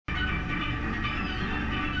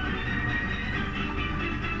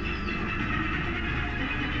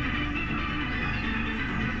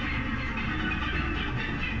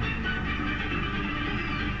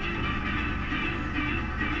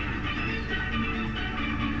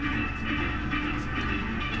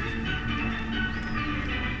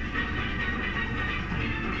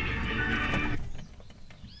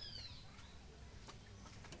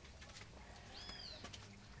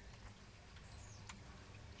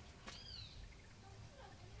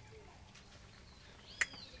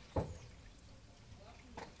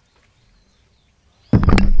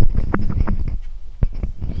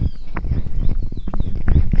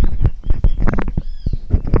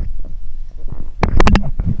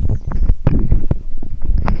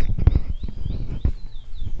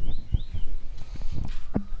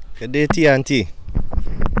Good day, TNT.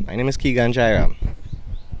 My name is Keegan Jairam.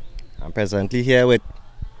 I'm presently here with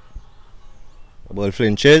the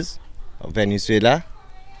Bullfinches of Venezuela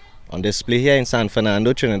on display here in San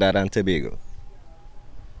Fernando, Trinidad and Tobago.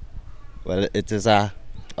 Well, it is a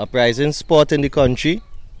uprising sport in the country.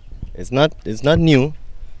 It's not new,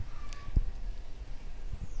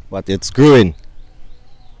 but it's growing.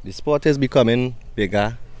 The sport is becoming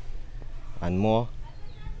bigger and more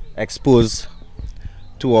exposed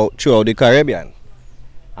throughout the Caribbean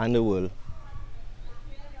and the world,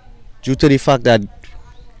 due to the fact that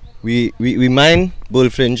we mine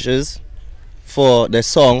bullfinches for their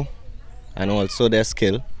song and also their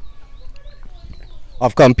skill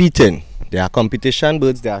of competing. They are competition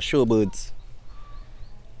birds, they are show birds.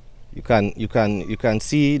 You can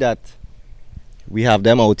see that we have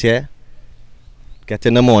them out here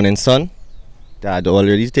getting the morning sun. They had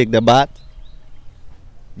already take the bath.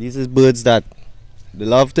 These are birds that they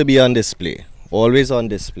love to be on display, always on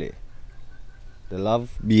display. They love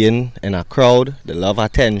being in a crowd, they love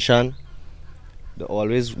attention. They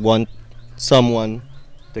always want someone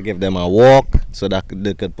to give them a walk so that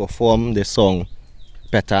they could perform the song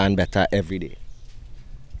better and better every day.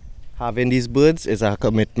 Having these birds is a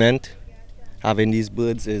commitment. Having these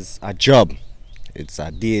birds is a job. It's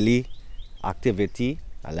a daily activity,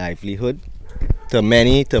 a livelihood to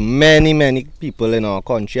many people in our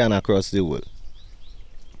country and across the world.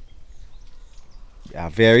 They are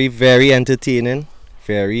very, very entertaining,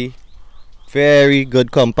 very good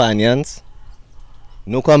companions.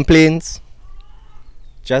 No complaints,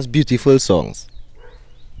 just beautiful songs.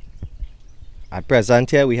 At present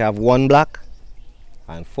here we have 1 black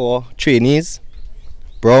and 4 trainees,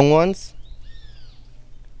 brown ones.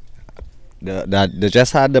 They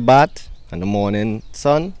just had the bath and the morning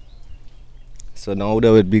sun. So now they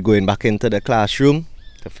will be going back into the classroom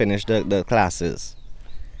to finish the classes.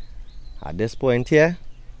 At this point here,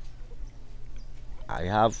 I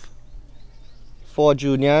have 4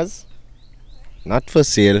 juniors, not for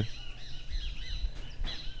sale,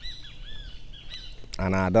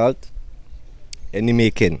 an adult in the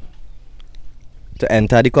making, to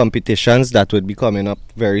enter the competitions that would be coming up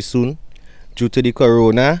very soon. Due to the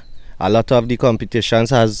corona, a lot of the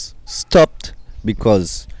competitions has stopped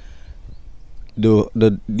because the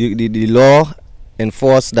law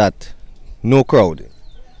enforced that no crowd.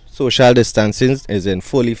 Social distancing is in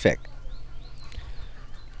full effect.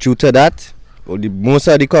 Due to that, most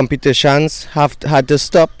of the competitions had to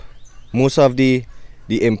stop. Most of the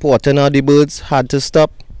importing of the birds had to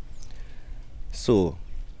stop. So,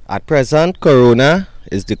 at present, corona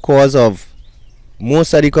is the cause of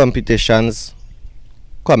most of the competitions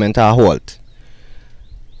coming to a halt.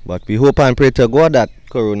 But we hope and pray to God that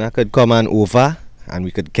corona could come and over and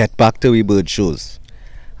we could get back to the bird shows.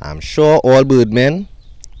 I'm sure all birdmen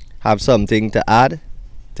have something to add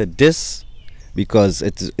to this, because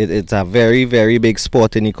it's a very big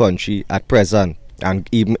sport in the country at present,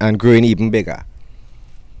 and growing even bigger.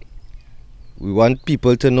 We want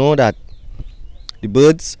people to know that the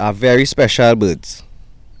birds are very special birds,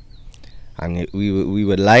 and we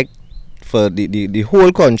would like for the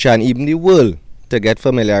whole country and even the world to get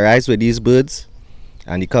familiarized with these birds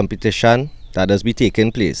and the competition that has been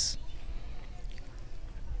taking place.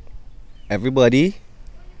 Everybody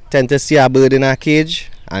tend to see a bird in a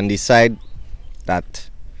cage and decide that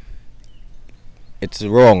it's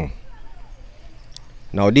wrong.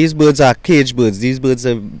 Now these birds are cage birds. These birds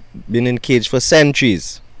have been in cage for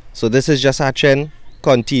centuries. So this is just a trend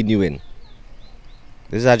continuing.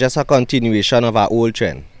 This is just a continuation of our old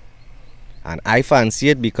trend. And I fancy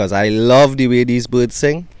it because I love the way these birds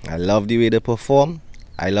sing. I love the way they perform.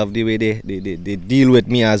 I love the way they deal with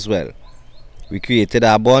me as well. We created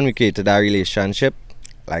a bond, we created a relationship.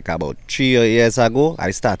 Like about 3 years ago,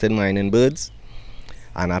 I started mining birds,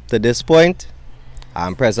 and up to this point,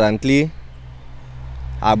 I'm presently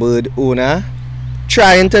a bird owner,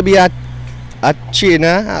 trying to be a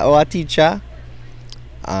trainer or a teacher,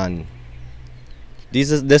 and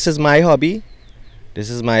this is my hobby, this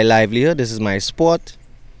is my livelihood, this is my sport.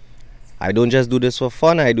 I don't just do this for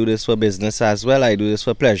fun, I do this for business as well, I do this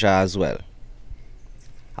for pleasure as well.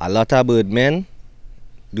 A lot of birdmen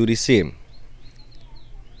do the same.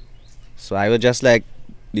 So I would just like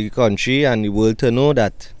the country and the world to know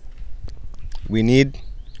that we need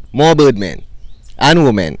more birdmen and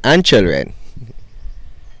women and children.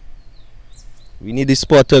 We need the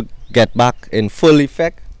sport to get back in full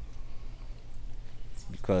effect,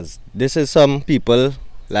 because this is some people's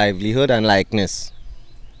livelihood and likeness,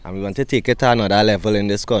 and we want to take it to another level in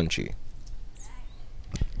this country.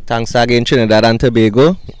 Thanks again, Trinidad and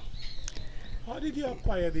Tobago. How did you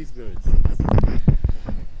acquire these birds?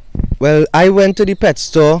 Well, I went to the pet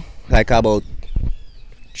store like about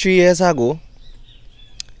 3 years ago,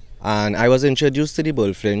 and I was introduced to the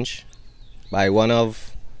bullfinch by one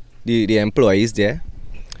of the employees there,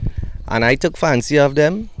 and I took fancy of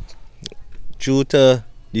them due to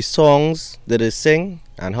the songs that they sing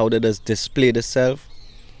and how they just display themselves.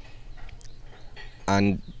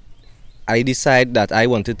 And I decided that I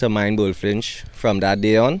wanted to mind bullfinch from that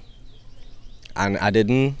day on, and I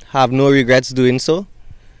didn't have no regrets doing so,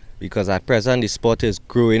 because at present the sport is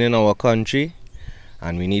growing in our country,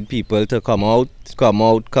 and we need people to come out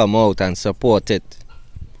and support it.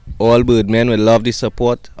 All birdmen will love the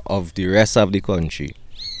support of the rest of the country.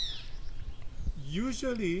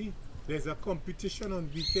 Usually there's a competition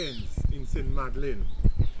on weekends in St. Madeleine.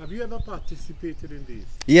 Have you ever participated in this?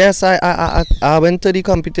 Yes, I went to the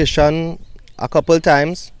competition a couple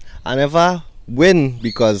times. I never win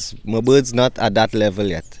because my bird's not at that level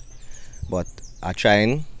yet. But I'm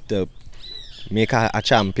trying to make a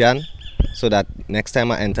champion so that next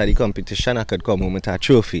time I enter the competition I could come home with a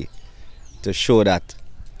trophy to show that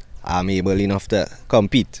I'm able enough to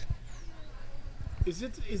compete. Is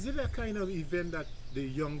it a kind of event that the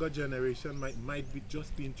younger generation might be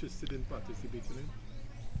just be interested in participating in?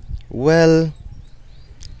 Well,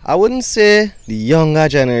 I wouldn't say the younger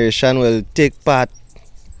generation will take part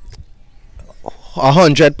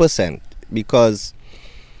 100%, because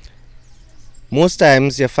most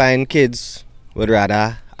times you find kids would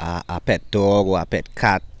rather a pet dog or a pet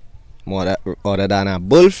cat more other than a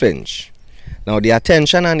bullfinch. Now the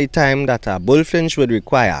attention and the time that a bullfinch would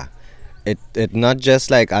require, it not just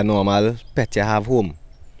like a normal pet you have home.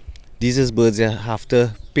 These is birds you have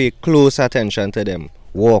to pay close attention to them,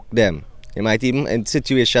 walk them. You might even in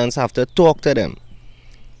situations have to talk to them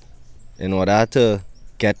in order to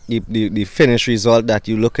get the finished result that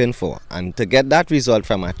you're looking for. And to get that result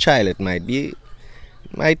from a child, it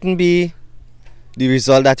mightn't be the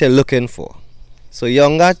result that you're looking for. So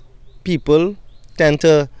younger people tend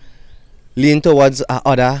to lean towards a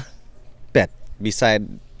other pet beside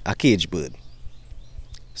a cage bird.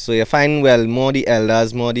 So you find, well, more the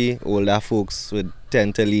elders, more the older folks would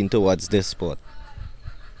tend to lean towards this sport.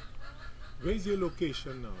 Where is your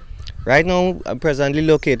location now? Right now, I'm presently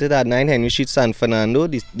located at 9 Henry Street, San Fernando,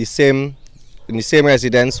 in the same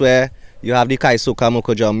residence where you have the Kaisuka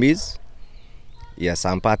Mokojumbis. Yes,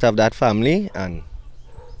 I'm part of that family, and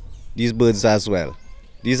these birds as well.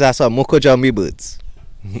 These are some Mokojumbi birds.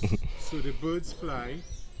 So the birds fly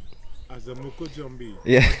as a Mokojumbi.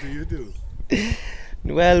 Yeah. What do you do?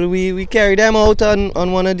 Well, we carry them out on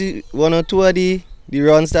one or two of the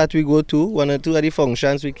runs that we go to, one or two of the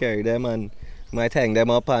functions we carry them, and might hang them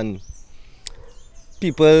up, and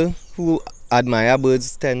people who admire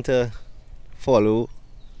birds tend to follow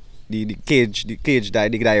the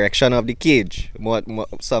direction of the cage. More,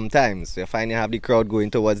 sometimes you find you have the crowd going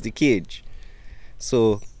towards the cage,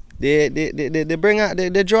 so they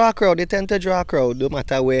draw a crowd. They tend to draw a crowd no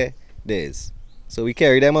matter where there is. So we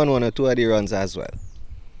carry them on one or two of the runs as well.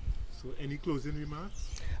 So any closing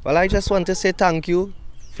remarks? Well, I just want to say thank you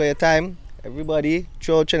for your time, everybody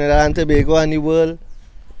throughout Trinidad and Tobago and the world.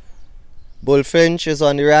 Bullfinch is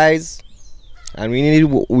on the rise, and we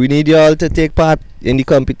need you all to take part in the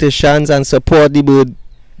competitions and support the bird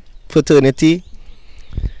fraternity.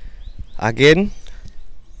 Again,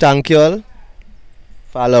 thank you all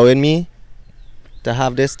for allowing me to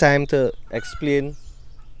have this time to explain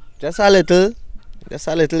just a little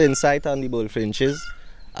insight on the bullfinches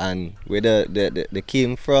and where they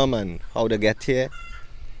came from and how they get here.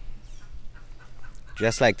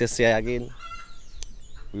 Just like to say again,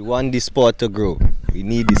 we want the sport to grow. We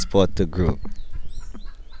need the sport to grow.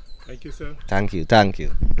 Thank you, sir. Thank you.